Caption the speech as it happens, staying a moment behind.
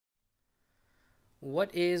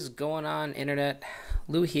What is going on, Internet?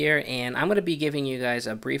 Lou here, and I'm going to be giving you guys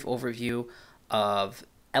a brief overview of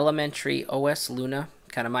ElementaryOS Luna,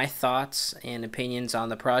 kind of my thoughts and opinions on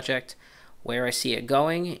the project, where I see it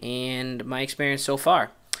going, and my experience so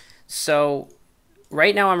far. So,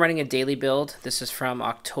 right now I'm running a daily build. This is from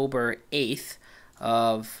October 8th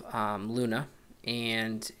of Luna,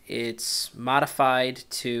 and it's modified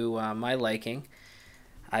to my liking.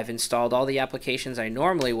 I've installed all the applications I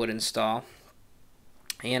normally would install,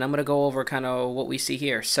 and I'm going to go over kind of what we see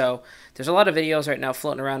here. So there's a lot of videos right now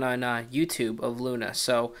floating around on YouTube of Luna.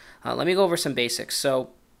 So let me go over some basics.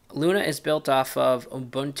 So Luna is built off of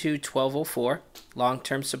Ubuntu 12.04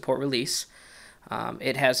 long-term support release.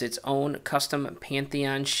 It has its own custom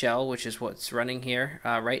Pantheon shell, which is what's running here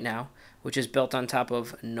right now, which is built on top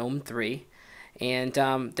of GNOME 3.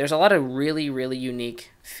 And there's a lot of really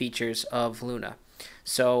unique features of Luna.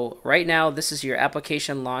 So right now, this is your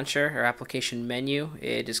application launcher or application menu.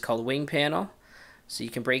 It is called Wing Panel. So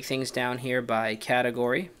you can break things down here by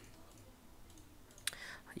category.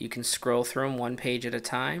 You can scroll through them one page at a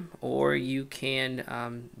time, or you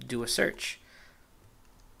can do a search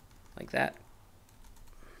like that.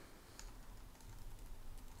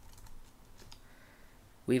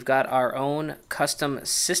 We've got our own custom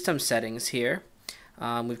system settings here.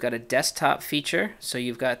 We've got a desktop feature, so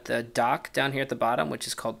you've got the dock down here at the bottom, which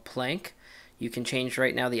is called Plank. You can change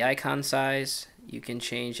right now the icon size. You can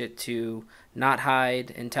change it to not hide,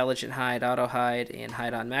 intelligent hide, auto hide, and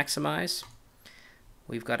hide on maximize.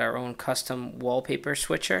 We've got our own custom wallpaper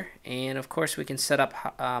switcher, and of course we can set up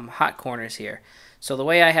hot corners here. So the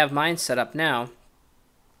way I have mine set up now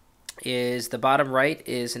is the bottom right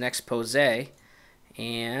is an expose,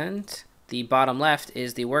 and the bottom left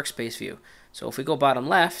is the workspace view. So if we go bottom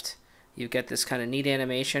left, you get this kind of neat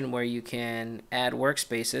animation where you can add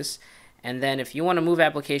workspaces, and then if you want to move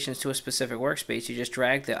applications to a specific workspace, you just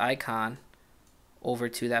drag the icon over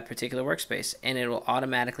to that particular workspace and it will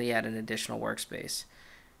automatically add an additional workspace.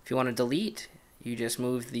 If you want to delete, you just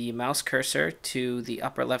move the mouse cursor to the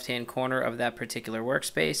upper left hand corner of that particular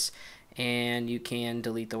workspace and you can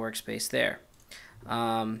delete the workspace there.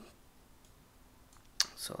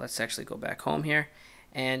 So let's actually go back home here.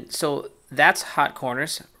 And so that's hot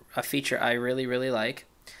corners, a feature I really like.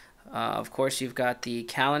 Of course, you've got the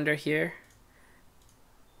calendar here.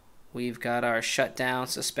 We've got our shutdown,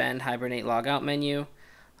 suspend, hibernate, log out menu.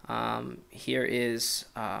 Here is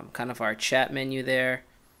kind of our chat menu there.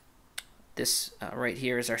 This right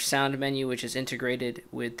here is our sound menu, which is integrated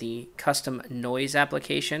with the custom noise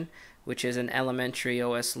application, which is an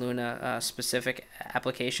ElementaryOS Luna specific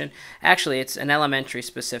application. Actually, it's an elementary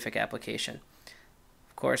specific application.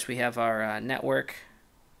 Of course, we have our network,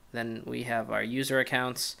 then we have our user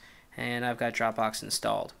accounts, and I've got Dropbox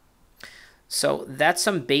installed. So that's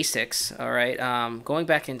some basics, all right? Going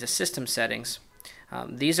back into system settings,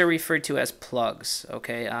 these are referred to as plugs,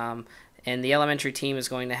 okay? And the elementary team is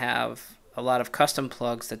going to have a lot of custom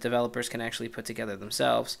plugs that developers can actually put together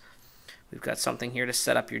themselves. We've got something here to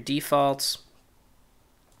set up your defaults.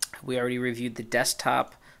 We already reviewed the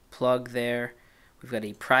desktop plug there. We've got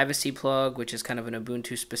a privacy plug, which is kind of an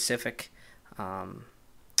Ubuntu specific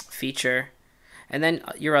feature. And then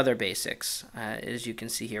your other basics. As you can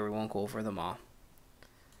see here, we won't go over them all.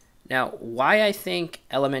 Now, why I think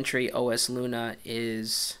ElementaryOS Luna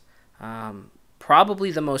is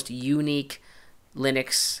probably the most unique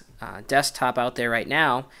Linux desktop out there right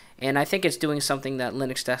now, and I think it's doing something that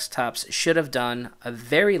Linux desktops should have done a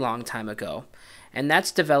very long time ago, and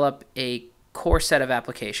that's develop a core set of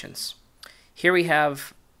applications. Here we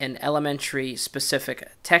have an elementary specific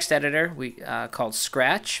text editor called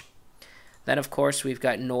Scratch. Then of course we've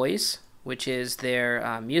got Noise, which is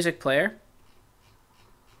their music player.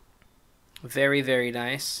 Very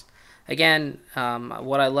nice. Again,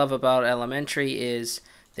 what I love about Elementary is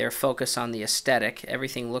their focus on the aesthetic.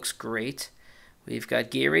 Everything looks great. We've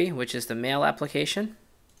got Geary, which is the mail application.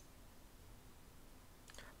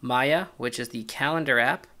 Maya, which is the calendar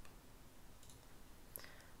app.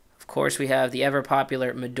 Of course, we have the ever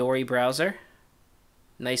popular Midori browser.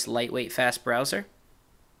 Nice, lightweight, fast browser.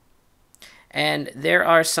 And there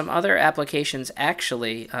are some other applications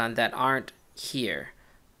actually that aren't here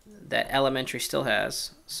that Elementary still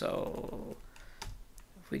has. So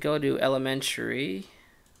if we go to ElementaryOS,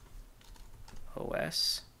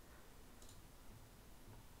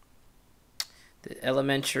 the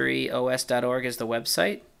elementaryos.org is the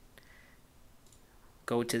website.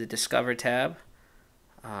 Go to the Discover tab.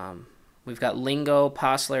 We've got Lingo,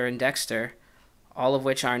 Postler, and Dexter, all of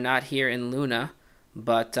which are not here in Luna,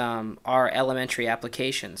 but are elementary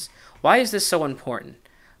applications. Why is this so important?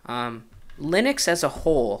 Linux as a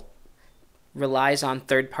whole relies on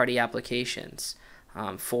third-party applications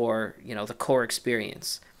for the core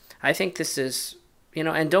experience. I think this is,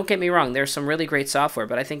 and don't get me wrong, there's some really great software,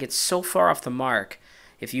 but I think it's so far off the mark.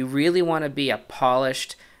 If you really want to be a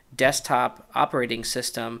polished desktop operating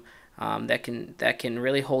system that can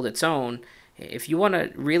really hold its own, if you want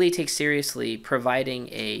to really take seriously providing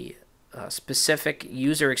a specific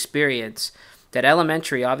user experience that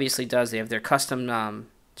Elementary obviously does. They have their custom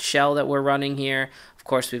shell that we're running here. Of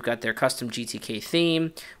course, we've got their custom GTK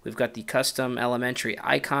theme. We've got the custom Elementary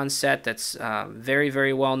icon set that's very,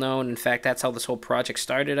 very well known. In fact, that's how this whole project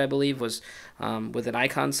started, I believe, was with an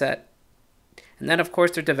icon set. And then, of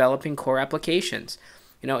course, they're developing core applications.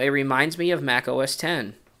 It reminds me of Mac OS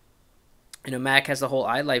X. Mac has the whole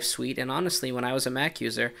iLife suite, and honestly, when I was a Mac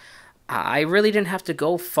user, I really didn't have to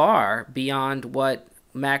go far beyond what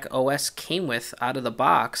Mac OS came with out of the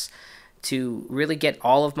box to really get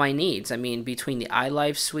all of my needs. I mean, between the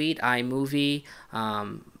iLife suite, iMovie,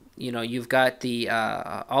 you've got the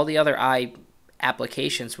all the other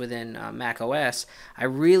applications within Mac OS. I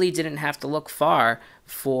really didn't have to look far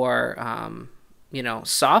for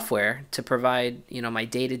software to provide my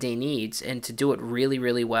day-to-day needs and to do it really,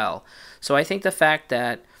 really well. So I think the fact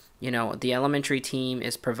that the Elementary team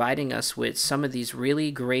is providing us with some of these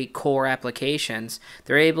really great core applications.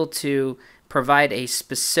 They're able to provide a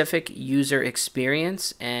specific user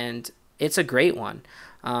experience, and it's a great one.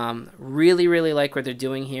 Really, really like what they're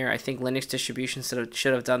doing here. I think Linux distributions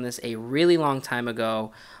should have done this a really long time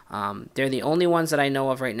ago. They're the only ones that I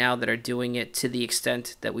know of right now that are doing it to the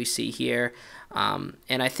extent that we see here. And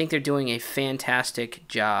I think they're doing a fantastic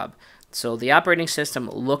job. So the operating system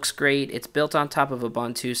looks great. It's built on top of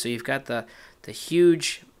Ubuntu, so you've got the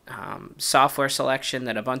huge software selection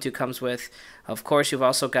that Ubuntu comes with. Of course, you've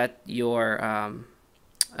also got your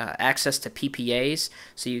access to PPAs,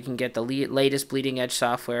 so you can get the latest bleeding edge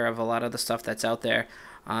software of a lot of the stuff that's out there.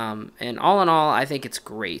 And all in all, I think it's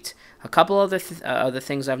great. A couple other other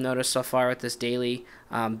things I've noticed so far with this daily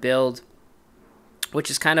build, which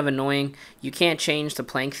is kind of annoying. You can't change the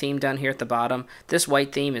Plank theme down here at the bottom. This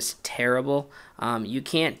white theme is terrible. You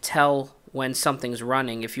can't tell when something's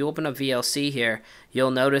running. If you open up VLC here,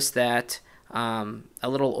 you'll notice that a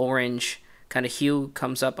little orange kind of hue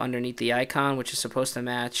comes up underneath the icon, which is supposed to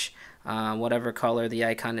match whatever color the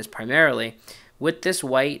icon is primarily. With this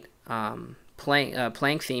white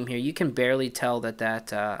Plank theme here, you can barely tell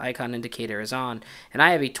that icon indicator is on. And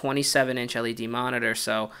I have a 27-inch LED monitor,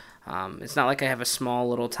 so it's not like I have a small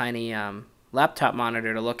little tiny laptop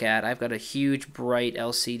monitor to look at. I've got a huge bright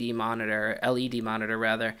LED monitor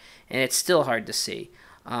rather, and it's still hard to see.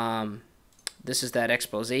 This is that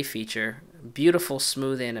expose feature. Beautiful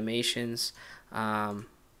smooth animations.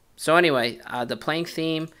 So anyway, the Plank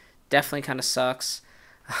theme definitely kind of sucks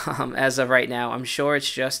as of right now. I'm sure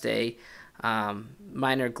it's just a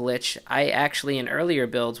minor glitch. I actually in earlier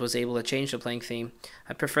builds was able to change the Plank theme.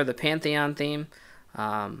 I prefer the Pantheon theme.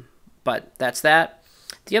 But that's that.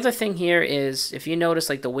 The other thing here is, if you notice,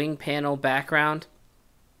 like the wing panel background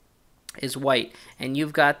is white, and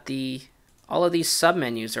you've got all of these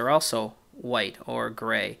submenus are also white or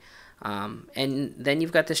gray, and then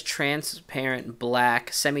you've got this transparent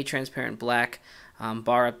black, semi-transparent black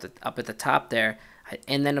bar up at the top there,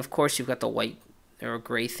 and then of course you've got the white or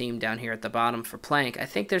gray theme down here at the bottom for Plank. I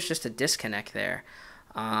think there's just a disconnect there.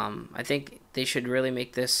 I think they should really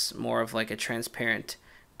make this more of like a transparent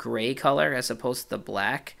gray color as opposed to the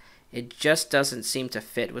black. It just doesn't seem to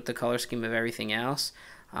fit with the color scheme of everything else,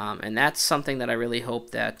 and that's something that I really hope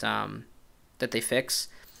that that they fix.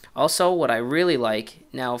 Also, what I really like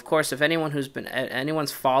now, of course, if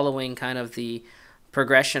anyone's following kind of the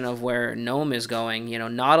progression of where GNOME is going,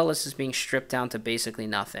 Nautilus is being stripped down to basically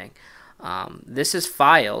nothing. This is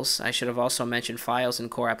Files. I should have also mentioned Files in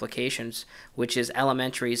Core Applications, which is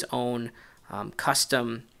Elementary's own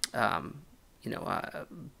custom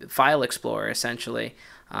file explorer, essentially.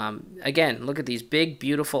 Again, look at these big,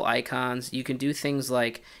 beautiful icons. You can do things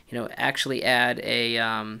like, actually add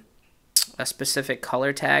a specific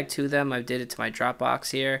color tag to them. I did it to my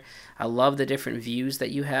Dropbox here. I love the different views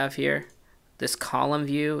that you have here. This column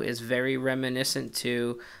view is very reminiscent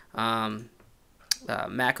to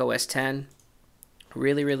Mac OS X.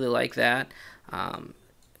 Really, really like that.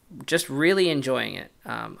 Just really enjoying it.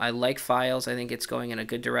 I like Files. I think it's going in a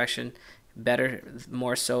good direction. Better,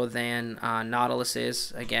 more so than Nautilus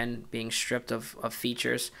is, again, being stripped of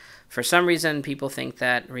features. For some reason, people think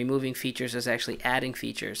that removing features is actually adding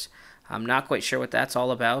features. I'm not quite sure what that's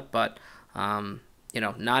all about, but,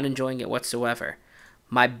 not enjoying it whatsoever.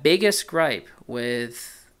 My biggest gripe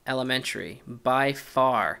with Elementary, by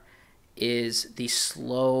far, is the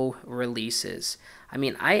slow releases. I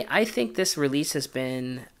mean, I think this release has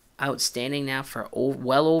been outstanding now for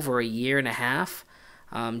well over a year and a half.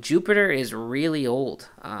 Jupyter is really old.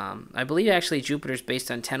 I believe actually Jupyter is based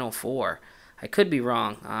on 10.04. I could be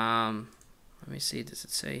wrong. Let me see, does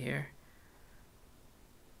it say here?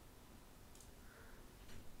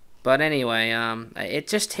 But anyway, it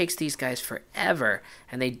just takes these guys forever,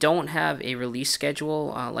 and they don't have a release schedule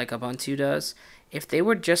like Ubuntu does. If they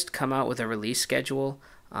would just come out with a release schedule,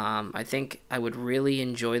 I think I would really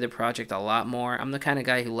enjoy the project a lot more. I'm the kind of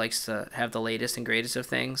guy who likes to have the latest and greatest of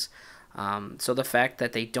things. So the fact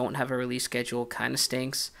that they don't have a release schedule kind of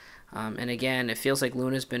stinks. And again, it feels like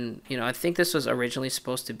Luna's been, I think this was originally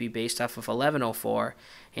supposed to be based off of 11.04,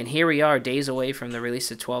 and here we are days away from the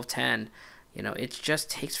release of 12.10. It just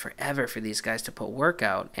takes forever for these guys to put work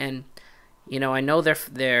out. And, I know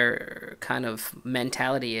their kind of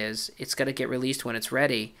mentality is it's got to get released when it's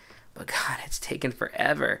ready. But, God, it's taken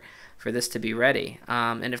forever for this to be ready.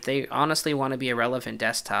 And if they honestly want to be a relevant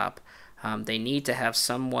desktop, they need to have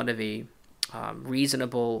somewhat of a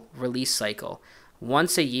reasonable release cycle.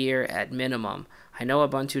 Once a year at minimum. I know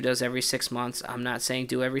Ubuntu does every 6 months. I'm not saying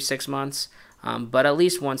do every 6 months. But at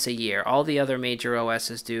least once a year. All the other major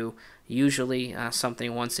OSs do usually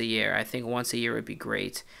something once a year. I think once a year would be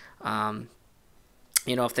great.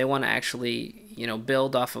 If they want to actually,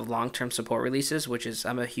 build off of long-term support releases, which is,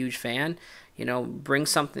 I'm a huge fan, bring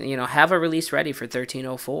something, have a release ready for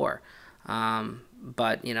 13.04.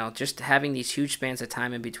 But, just having these huge spans of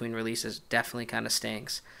time in between releases definitely kind of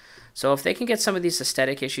stinks. So if they can get some of these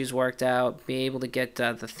aesthetic issues worked out, be able to get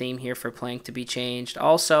the theme here for Plank to be changed,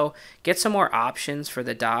 also get some more options for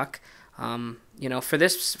the dock. For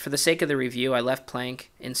the sake of the review, I left Plank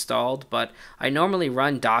installed, but I normally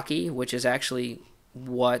run Docky, which is actually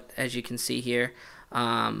what, as you can see here,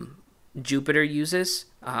 Jupyter uses.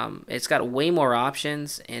 It's got way more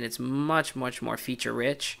options, and it's much, much more feature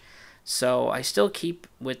rich. So I still keep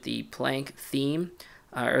with the Plank theme,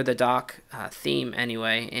 or the dock theme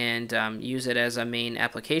anyway, and use it as a main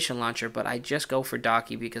application launcher, but I just go for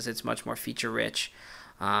Docky because it's much more feature rich.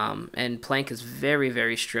 And Plank is very,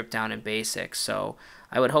 very stripped down and basic. So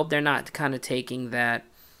I would hope they're not kind of taking that,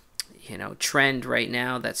 trend right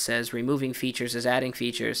now that says removing features is adding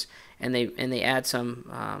features, and they add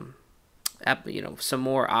some, some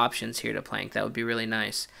more options here to Plank. That would be really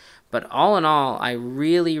nice. But all in all, I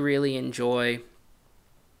really, really enjoy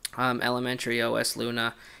ElementaryOS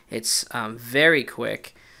Luna. It's very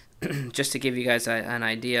quick. Just to give you guys an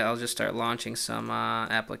idea, I'll just start launching some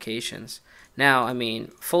applications. Now, I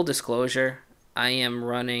mean, full disclosure, I am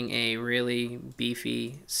running a really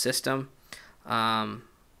beefy system. I'm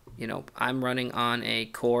running on a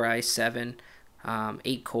Core i7,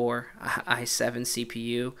 8-core i7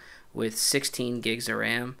 CPU with 16 gigs of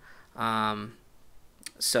RAM.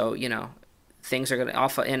 So, things are going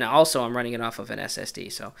to and also I'm running it off of an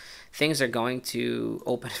SSD, so things are going to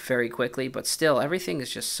open very quickly, but still everything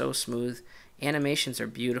is just so smooth. Animations are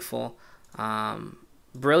beautiful,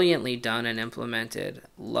 brilliantly done and implemented.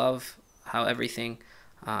 Love how everything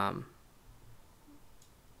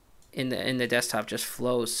in the desktop just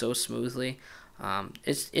flows so smoothly.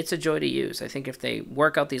 It's a joy to use. I think if they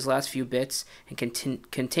work out these last few bits and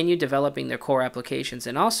continue developing their core applications,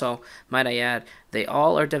 and also, might I add, they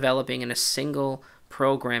all are developing in a single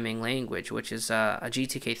programming language, which is a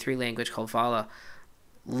GTK3 language called Vala.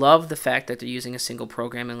 Love the fact that they're using a single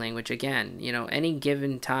programming language. Again, any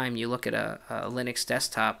given time you look at a Linux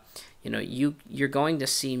desktop, you're going to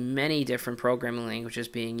see many different programming languages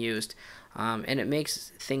being used. And it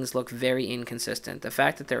makes things look very inconsistent. The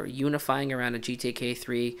fact that they're unifying around a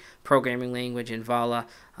GTK3 programming language in Vala,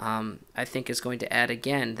 I think is going to add,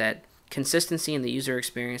 again, that consistency in the user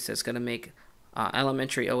experience that's going to make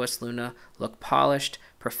ElementaryOS Luna look polished,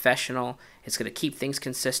 professional. It's going to keep things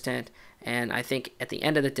consistent, and I think at the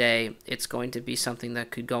end of the day, it's going to be something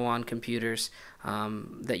that could go on computers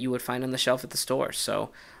that you would find on the shelf at the store.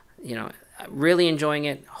 So, really enjoying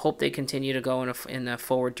it. Hope they continue to go in a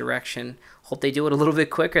forward direction. Hope they do it a little bit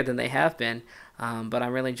quicker than they have been. But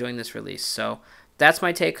I'm really enjoying this release. So that's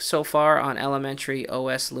my take so far on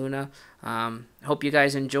ElementaryOS Luna. Hope you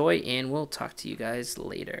guys enjoy, and we'll talk to you guys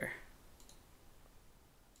later.